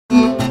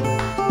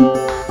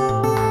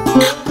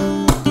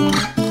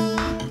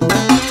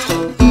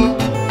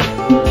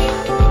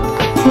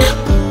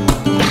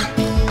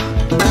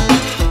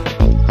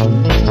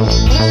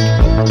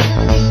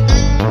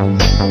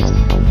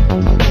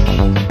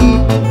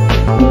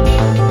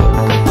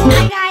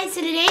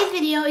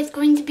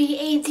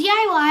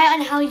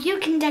you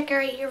can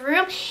decorate your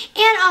room,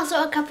 and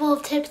also a couple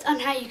of tips on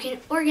how you can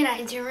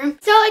organize your room.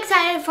 So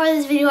excited for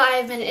this video.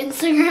 I've been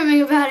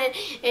Instagramming about it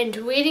and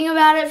tweeting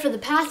about it for the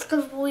past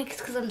couple of weeks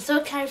because I'm so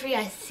excited for you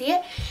guys to see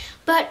it.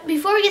 But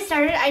before we get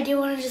started, I do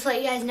want to just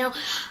let you guys know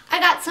I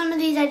got some of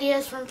these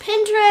ideas from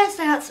Pinterest.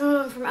 I got some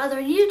of them from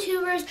other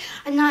YouTubers.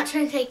 I'm not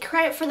trying to take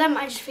credit for them.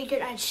 I just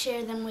figured I'd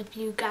share them with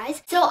you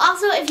guys. So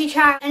also, if you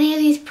try any of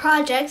these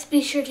projects,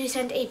 be sure to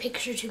send a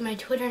picture to my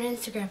Twitter and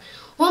Instagram.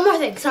 One more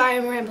thing. Sorry,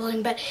 I'm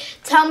rambling, but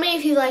tell me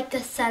if you like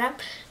this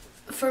setup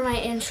for my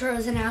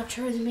intros and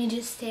outros, me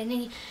just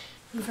standing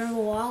in front of a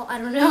wall. I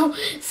don't know.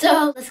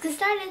 So let's get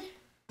started.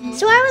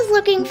 So I was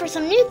looking for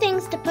some new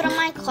things to put on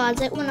my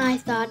closet when I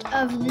thought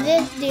of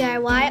this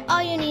DIY.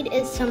 All you need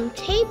is some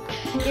tape.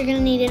 You're going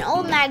to need an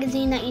old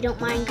magazine that you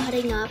don't mind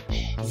cutting up,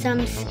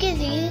 some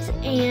skizzies,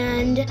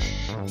 and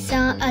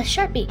a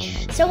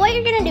Sharpie. So what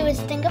you're going to do is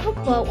think of a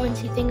quote.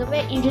 Once you think of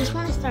it, you just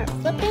want to start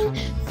flipping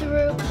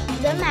through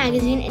the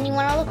magazine, and you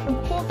want to look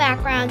for cool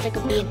backgrounds. It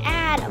could be an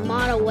ad, a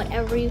model,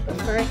 whatever you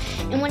prefer.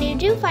 And when you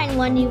do find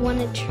one, you want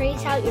to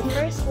trace out your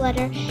first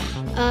letter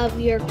of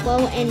your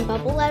quote in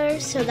bubble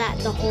letters so that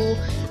the whole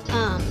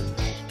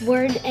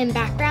word and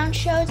background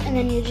shows, and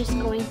then you're just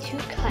going to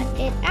cut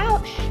it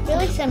out.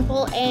 Really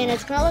simple, and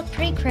it's gonna look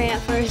pretty cray at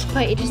first,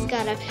 but you just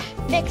gotta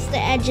fix the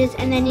edges,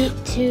 and then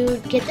to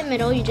get the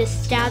middle, you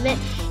just stab it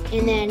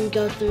and then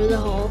go through the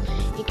hole.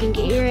 You can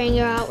get your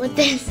anger out with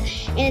this,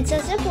 and it's so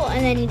simple.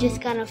 And then you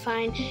just gotta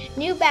find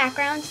new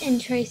backgrounds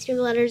and trace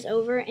your letters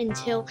over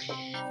until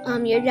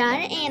you're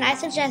done. And I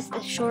suggest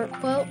a short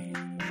quote.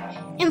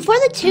 And for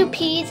the 2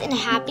 P's in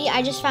happy,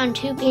 I just found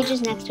 2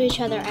 pages next to each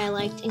other I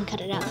liked and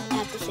cut it up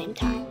at the same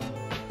time.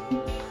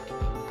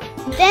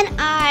 Then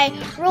I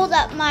rolled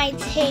up my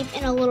tape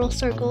in a little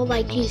circle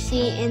like you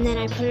see, and then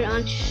I put it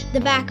on the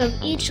back of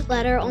each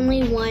letter,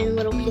 only one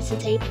little piece of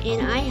tape,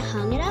 and I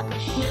hung it up.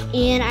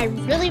 And I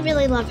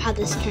really love how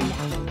this turned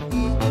out.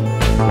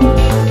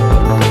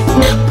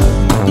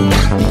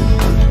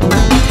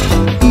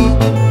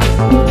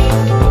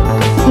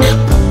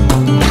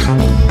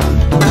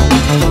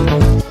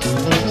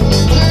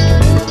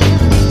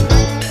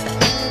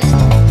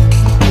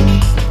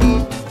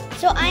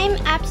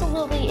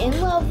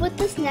 With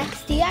this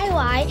next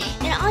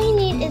DIY, and all you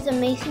need is a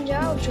mason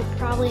jar, which you'll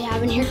probably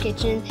have in your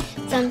kitchen,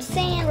 some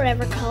sand,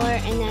 whatever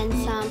color, and then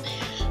some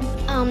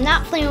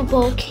not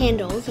flammable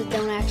candles that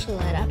don't actually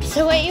light up.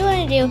 So what you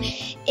want to do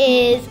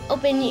is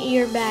open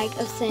your bag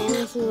of sand.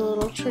 This is a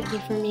little tricky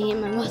for me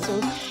and my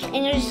muscles,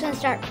 and you're just going to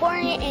start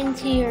pouring it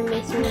into your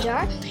mason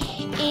jar,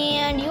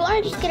 and you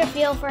want to just get a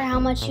feel for how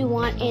much you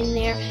want in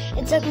there.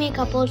 It took me a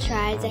couple of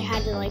tries. I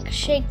had to like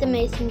shake the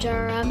mason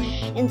jar up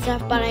and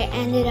stuff, but I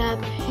ended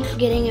up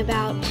getting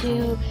about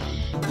 2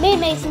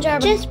 mid-mason jar.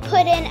 Just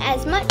put in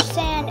as much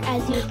sand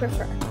as you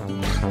prefer.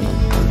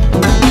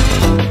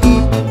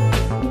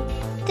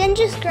 Then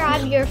just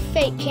grab your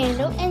fake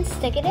candle and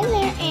stick it in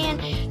there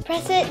and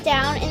press it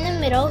down in the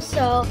middle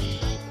so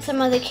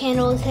some of the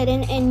candle is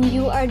hidden, and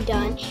you are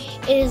done.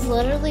 It is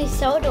literally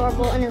so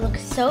adorable, and it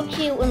looks so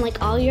cute when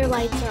like all your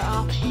lights are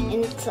off and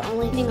it's the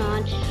only thing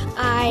on.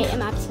 I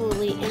am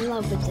absolutely in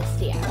love with this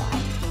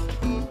DIY.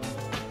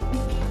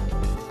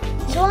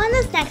 So on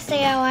this next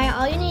DIY,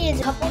 all you need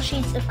is a couple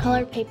sheets of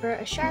colored paper,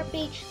 a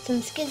Sharpie,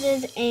 some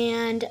skizzes,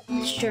 and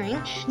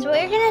string. So what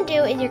you're going to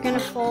do is you're going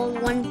to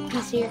fold one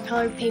piece of your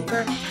colored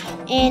paper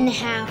in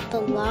half the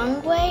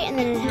long way, and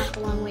then in half the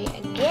long way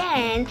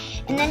again,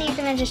 and then you're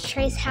going to just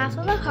trace half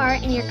of a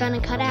heart, and you're going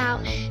to cut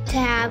out to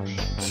have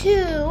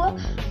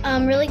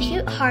 2 really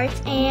cute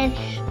hearts. And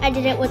I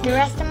did it with the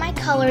rest of my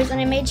colors, and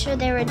I made sure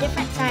they were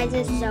different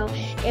sizes so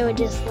it would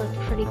just look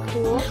pretty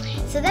cool.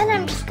 So then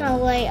I'm just going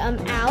to lay them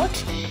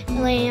out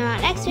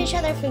next to each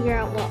other, figure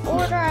out what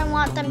order I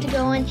want them to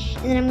go in,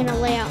 and then I'm going to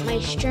lay out my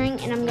string,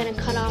 and I'm going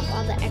to cut off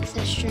all the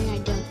excess string I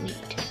don't need.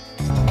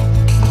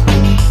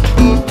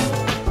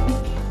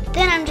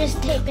 Then I'm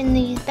just taping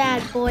these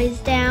bad boys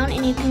down,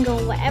 and you can go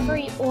whatever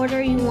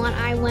order you want.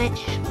 I went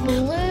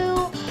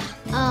blue,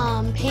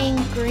 pink,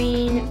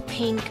 green,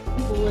 pink,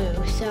 blue.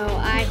 So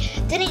I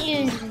didn't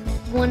use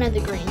one of the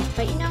greens,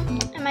 but you know,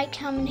 it might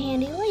come in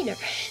handy later.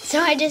 So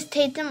I just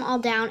taped them all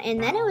down,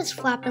 and then it was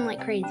flapping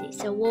like crazy,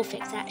 so we'll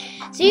fix that.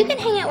 So you can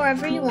hang it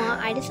wherever you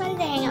want. I decided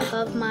to hang it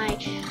above my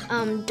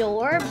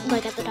door,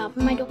 like at the top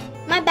of my door.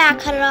 My back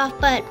cut it off,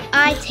 but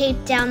I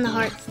taped down the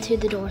hearts to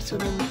the door so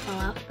they won't fall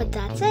out, but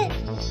that's it.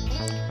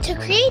 To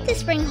create the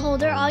spring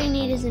holder, all you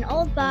need is an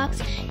old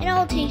box, an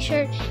old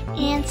t-shirt,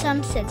 and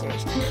some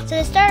scissors. So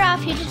to start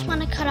off, you just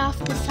want to cut off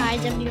the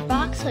sides of your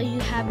box so you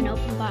have an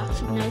open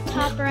box with no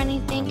top or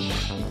anything.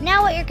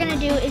 Now what you're going to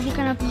do is you're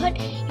going to put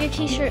your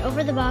t-shirt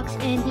over the box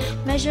and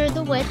measure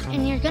the width,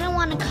 and you're going to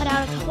want to cut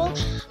out a couple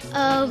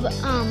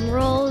of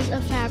rolls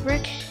of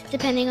fabric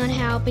depending on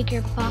how big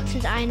your box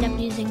is. I end up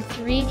using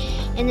 3,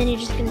 and then you're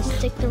just going to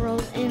stick the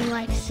rolls in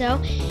like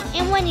so.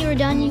 And when you're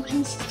done, you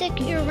can stick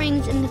your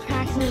rings in the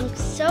cracks, and it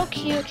looks so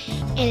cute,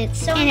 and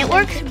it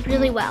works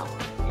really well.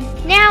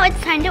 Now it's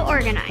time to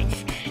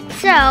organize.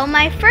 So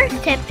my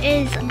first tip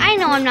is, I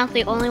know I'm not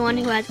the only one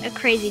who has a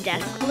crazy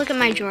desk. Look at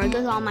my drawer.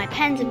 There's all my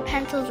pens and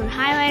pencils and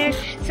highlighters.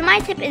 So my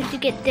tip is to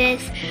get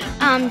this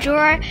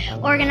drawer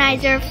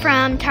organizer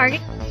from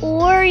Target.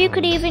 Or you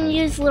could even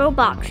use little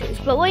boxes.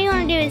 But what you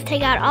want to do is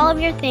take out all of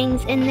your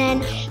things, and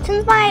then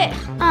since my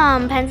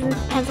pens and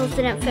pencils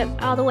didn't fit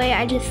all the way,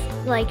 I just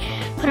like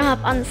put them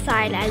up on the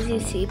side as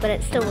you see, but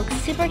it still looks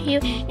super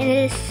cute, and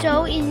it is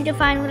so easy to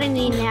find what I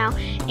need now.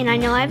 And I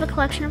know I have a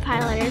collection of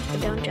highlighters,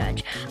 but don't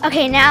judge.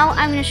 Okay, now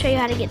I'm going to show you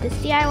how to get this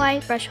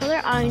DIY brush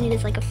holder. All you need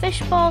is like a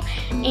fishbowl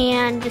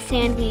and the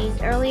sand we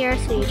used earlier,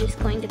 so you're just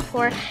going to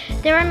pour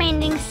the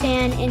remaining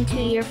sand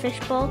into your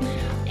fishbowl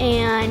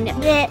and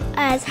get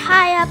as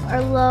high up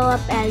or low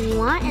up as you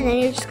want, and then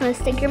you're just going to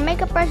stick your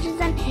makeup brushes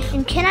in.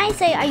 And can I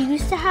say, I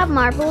used to have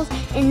marbles,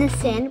 and the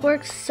sand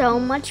works so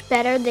much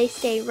better. They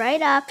stay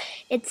right up.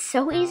 It's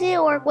so easy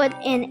to work with,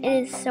 and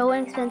it is so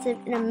inexpensive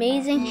and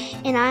amazing,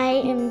 and I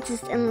am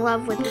just in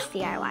love with this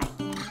DIY.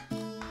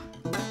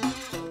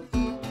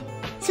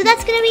 So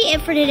that's going to be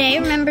it for today.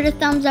 Remember to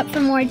thumbs up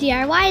for more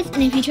DIYs,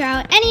 and if you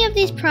try out any of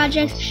these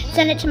projects,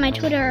 send it to my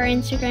Twitter or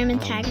Instagram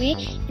and tag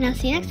me, and I'll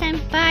see you next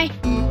time. Bye!